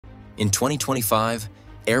In 2025,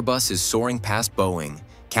 Airbus is soaring past Boeing,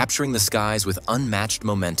 capturing the skies with unmatched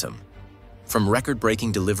momentum. From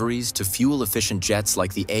record-breaking deliveries to fuel-efficient jets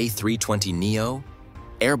like the A320neo,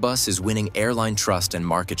 Airbus is winning airline trust and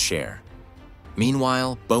market share.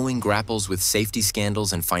 Meanwhile, Boeing grapples with safety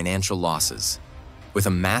scandals and financial losses. With a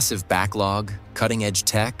massive backlog, cutting-edge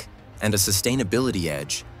tech, and a sustainability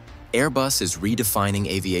edge, Airbus is redefining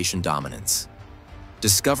aviation dominance.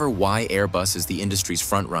 Discover why Airbus is the industry's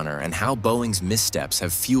frontrunner and how Boeing's missteps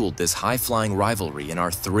have fueled this high-flying rivalry in our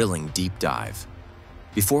thrilling deep dive.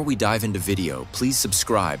 Before we dive into video, please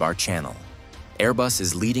subscribe our channel. Airbus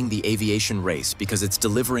is leading the aviation race because it's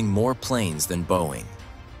delivering more planes than Boeing.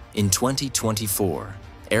 In 2024,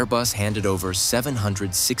 Airbus handed over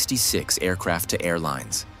 766 aircraft to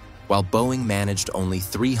airlines, while Boeing managed only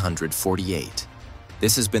 348.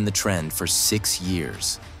 This has been the trend for 6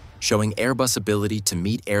 years, showing Airbus' ability to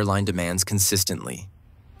meet airline demands consistently.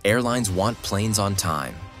 Airlines want planes on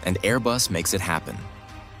time, and Airbus makes it happen.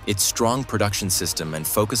 Its strong production system and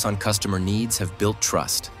focus on customer needs have built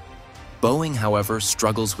trust. Boeing, however,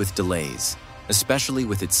 struggles with delays, especially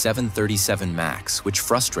with its 737 MAX, which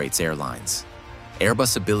frustrates airlines.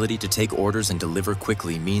 Airbus' ability to take orders and deliver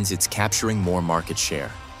quickly means it's capturing more market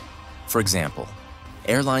share. For example,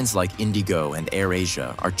 airlines like Indigo and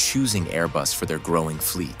AirAsia are choosing Airbus for their growing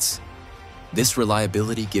fleets. This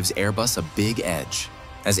reliability gives Airbus a big edge,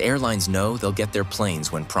 as airlines know they'll get their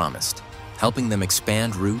planes when promised, helping them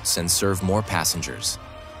expand routes and serve more passengers.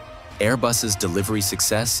 Airbus's delivery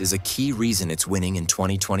success is a key reason it's winning in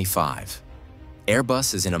 2025.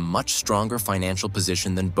 Airbus is in a much stronger financial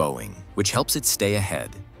position than Boeing, which helps it stay ahead.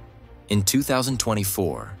 In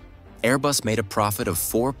 2024, Airbus made a profit of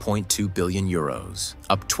 4.2 billion euros,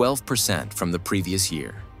 up 12% from the previous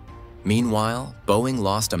year. Meanwhile, Boeing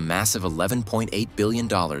lost a massive $11.8 billion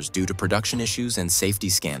due to production issues and safety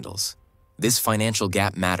scandals. This financial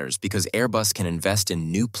gap matters because Airbus can invest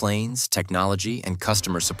in new planes, technology, and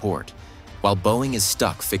customer support, while Boeing is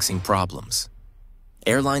stuck fixing problems.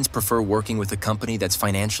 Airlines prefer working with a company that's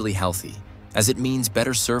financially healthy, as it means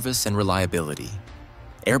better service and reliability.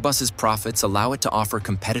 Airbus's profits allow it to offer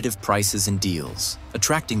competitive prices and deals,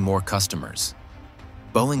 attracting more customers.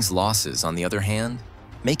 Boeing's losses, on the other hand,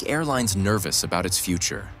 make airlines nervous about its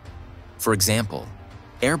future. For example,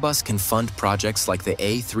 Airbus can fund projects like the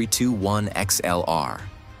A321XLR,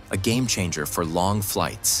 a game-changer for long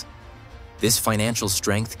flights. This financial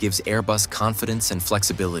strength gives Airbus confidence and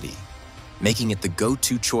flexibility, making it the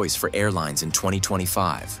go-to choice for airlines in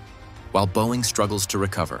 2025, while Boeing struggles to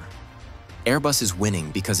recover. Airbus is winning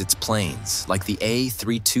because its planes, like the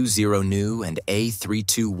A320neo and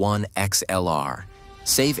A321XLR,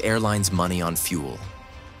 save airlines money on fuel.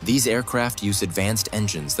 These aircraft use advanced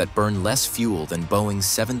engines that burn less fuel than Boeing's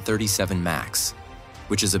 737 MAX,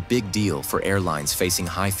 which is a big deal for airlines facing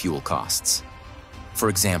high fuel costs. For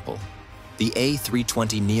example, the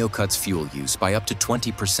A320neo cuts fuel use by up to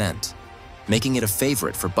 20%, making it a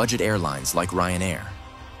favorite for budget airlines like Ryanair.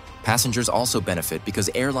 Passengers also benefit because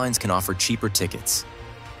airlines can offer cheaper tickets.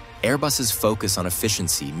 Airbus's focus on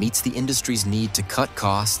efficiency meets the industry's need to cut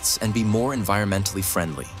costs and be more environmentally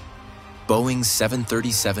friendly. Boeing's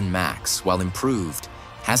 737 MAX, while improved,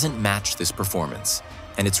 hasn't matched this performance,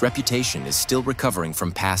 and its reputation is still recovering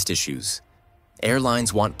from past issues.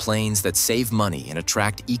 Airlines want planes that save money and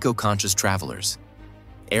attract eco-conscious travelers.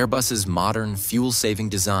 Airbus's modern, fuel-saving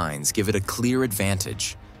designs give it a clear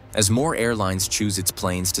advantage, as more airlines choose its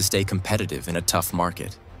planes to stay competitive in a tough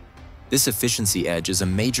market. This efficiency edge is a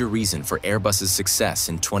major reason for Airbus's success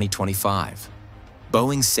in 2025.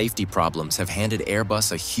 Boeing's safety problems have handed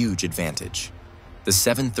Airbus a huge advantage. The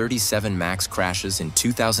 737 MAX crashes in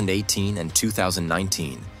 2018 and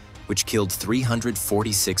 2019, which killed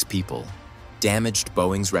 346 people, damaged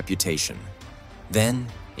Boeing's reputation. Then,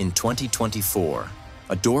 in 2024,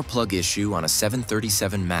 a door plug issue on a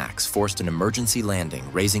 737 MAX forced an emergency landing,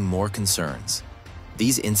 raising more concerns.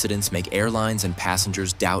 These incidents make airlines and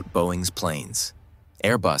passengers doubt Boeing's planes.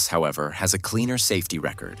 Airbus, however, has a cleaner safety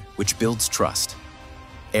record, which builds trust.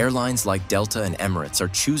 Airlines like Delta and Emirates are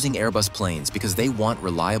choosing Airbus planes because they want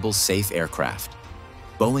reliable, safe aircraft.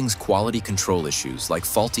 Boeing's quality control issues, like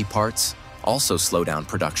faulty parts, also slow down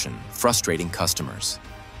production, frustrating customers.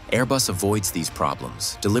 Airbus avoids these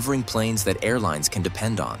problems, delivering planes that airlines can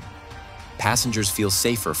depend on. Passengers feel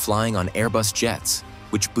safer flying on Airbus jets,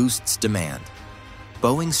 which boosts demand.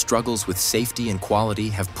 Boeing's struggles with safety and quality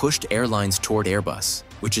have pushed airlines toward Airbus,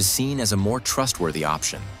 which is seen as a more trustworthy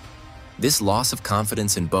option. This loss of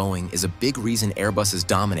confidence in Boeing is a big reason Airbus is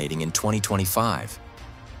dominating in 2025.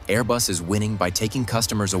 Airbus is winning by taking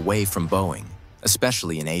customers away from Boeing,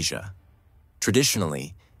 especially in Asia.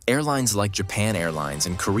 Traditionally, Airlines like Japan Airlines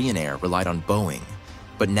and Korean Air relied on Boeing,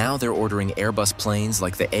 but now they're ordering Airbus planes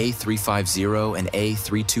like the A350 and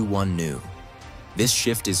A321neo. This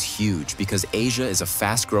shift is huge because Asia is a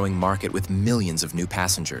fast-growing market with millions of new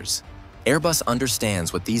passengers. Airbus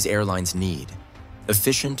understands what these airlines need: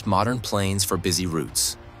 efficient, modern planes for busy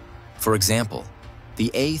routes. For example, the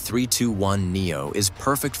A321neo is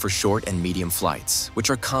perfect for short and medium flights, which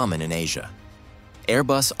are common in Asia.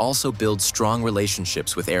 Airbus also builds strong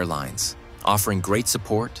relationships with airlines, offering great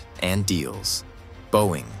support and deals.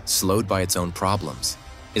 Boeing, slowed by its own problems,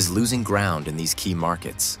 is losing ground in these key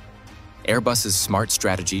markets. Airbus's smart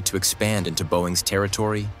strategy to expand into Boeing's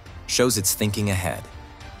territory shows it's thinking ahead.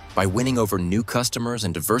 By winning over new customers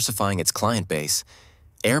and diversifying its client base,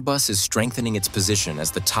 Airbus is strengthening its position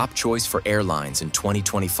as the top choice for airlines in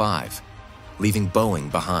 2025, leaving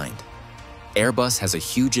Boeing behind. Airbus has a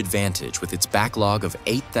huge advantage with its backlog of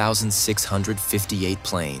 8,658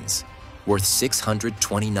 planes, worth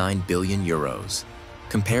 629 billion euros,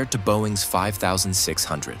 compared to Boeing's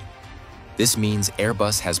 5,600. This means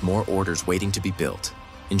Airbus has more orders waiting to be built,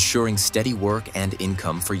 ensuring steady work and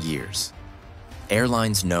income for years.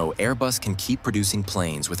 Airlines know Airbus can keep producing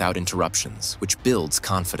planes without interruptions, which builds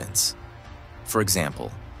confidence. For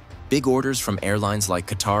example, big orders from airlines like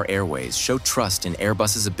Qatar Airways show trust in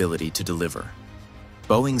Airbus's ability to deliver.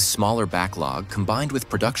 Boeing's smaller backlog, combined with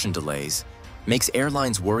production delays, makes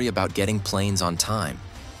airlines worry about getting planes on time.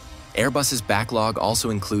 Airbus's backlog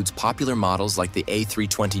also includes popular models like the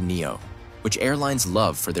A320neo, which airlines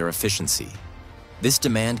love for their efficiency. This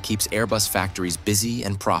demand keeps Airbus factories busy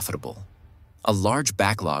and profitable. A large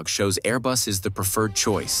backlog shows Airbus is the preferred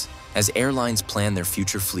choice as airlines plan their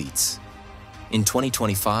future fleets. In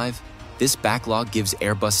 2025, this backlog gives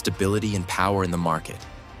Airbus stability and power in the market,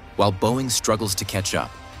 while Boeing struggles to catch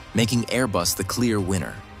up, making Airbus the clear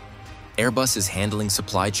winner. Airbus is handling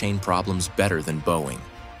supply chain problems better than Boeing,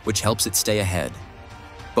 which helps it stay ahead.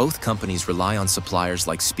 Both companies rely on suppliers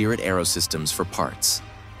like Spirit Aerosystems for parts,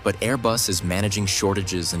 but Airbus is managing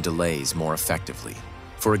shortages and delays more effectively.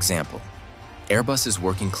 For example, Airbus is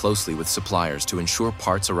working closely with suppliers to ensure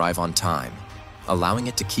parts arrive on time, allowing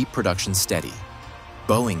it to keep production steady.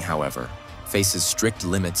 Boeing, however, faces strict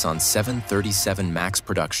limits on 737 MAX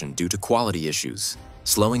production due to quality issues,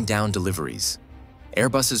 slowing down deliveries.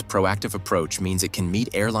 Airbus's proactive approach means it can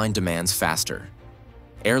meet airline demands faster.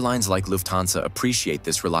 Airlines like Lufthansa appreciate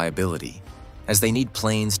this reliability, as they need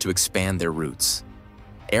planes to expand their routes.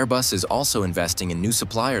 Airbus is also investing in new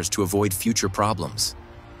suppliers to avoid future problems.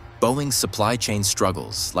 Boeing's supply chain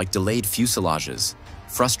struggles, like delayed fuselages,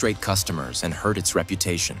 frustrate customers and hurt its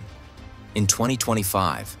reputation. In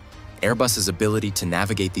 2025, Airbus's ability to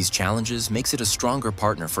navigate these challenges makes it a stronger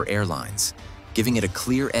partner for airlines, giving it a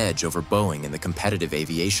clear edge over Boeing in the competitive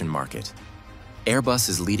aviation market. Airbus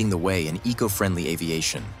is leading the way in eco-friendly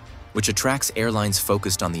aviation, which attracts airlines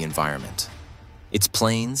focused on the environment. Its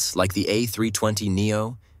planes, like the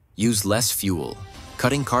A320neo, use less fuel,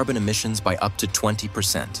 cutting carbon emissions by up to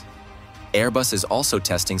 20%. Airbus is also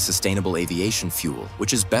testing sustainable aviation fuel,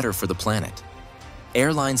 which is better for the planet.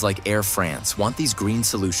 Airlines like Air France want these green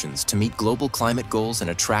solutions to meet global climate goals and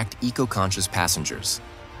attract eco-conscious passengers.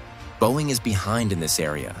 Boeing is behind in this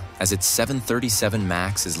area, as its 737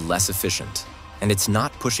 MAX is less efficient, and it's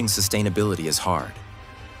not pushing sustainability as hard.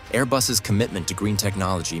 Airbus's commitment to green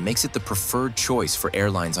technology makes it the preferred choice for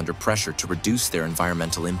airlines under pressure to reduce their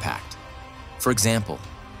environmental impact. For example,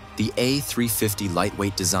 the A350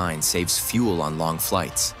 lightweight design saves fuel on long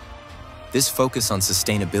flights. This focus on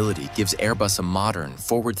sustainability gives Airbus a modern,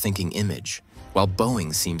 forward-thinking image, while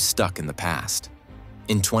Boeing seems stuck in the past.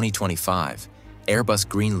 In 2025, Airbus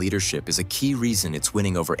green leadership is a key reason it's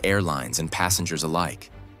winning over airlines and passengers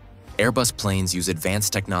alike. Airbus planes use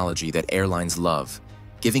advanced technology that airlines love,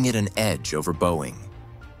 giving it an edge over Boeing.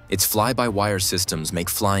 Its fly-by-wire systems make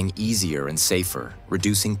flying easier and safer,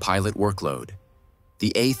 reducing pilot workload.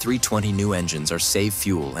 The A320 new engines are save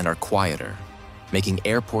fuel and are quieter, making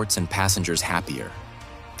airports and passengers happier.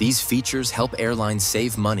 These features help airlines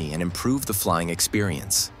save money and improve the flying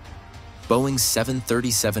experience. Boeing's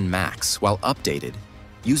 737 MAX, while updated,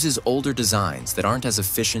 uses older designs that aren't as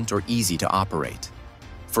efficient or easy to operate.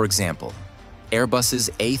 For example, Airbus's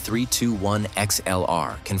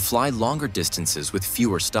A321XLR can fly longer distances with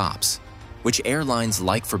fewer stops, which airlines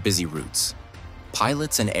like for busy routes.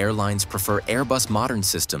 Pilots and airlines prefer Airbus modern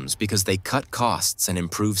systems because they cut costs and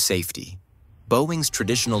improve safety. Boeing's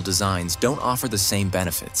traditional designs don't offer the same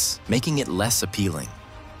benefits, making it less appealing.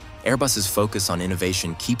 Airbus's focus on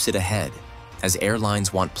innovation keeps it ahead, as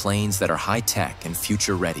airlines want planes that are high-tech and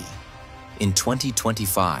future-ready. In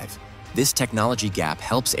 2025, This technology gap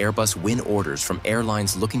helps Airbus win orders from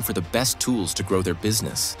airlines looking for the best tools to grow their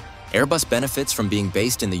business. Airbus benefits from being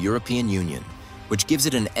based in the European Union, which gives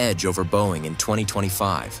it an edge over Boeing in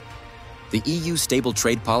 2025. The EU's stable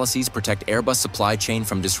trade policies protect Airbus' supply chain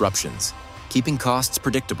from disruptions, keeping costs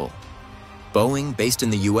predictable. Boeing, based in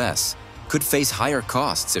the US, could face higher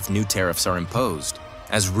costs if new tariffs are imposed,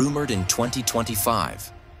 as rumored in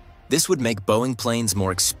 2025. This would make Boeing planes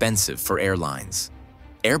more expensive for airlines.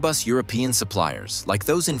 Airbus European suppliers, like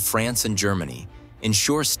those in France and Germany,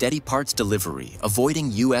 ensure steady parts delivery,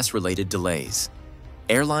 avoiding US-related delays.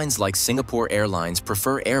 Airlines like Singapore Airlines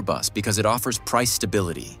prefer Airbus because it offers price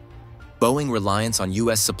stability. Boeing reliance on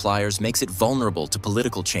US suppliers makes it vulnerable to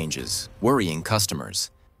political changes, worrying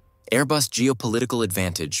customers. Airbus' geopolitical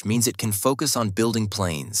advantage means it can focus on building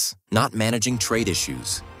planes, not managing trade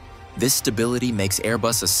issues. This stability makes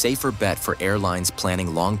Airbus a safer bet for airlines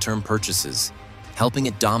planning long-term purchases, helping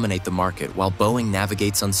it dominate the market while Boeing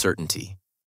navigates uncertainty.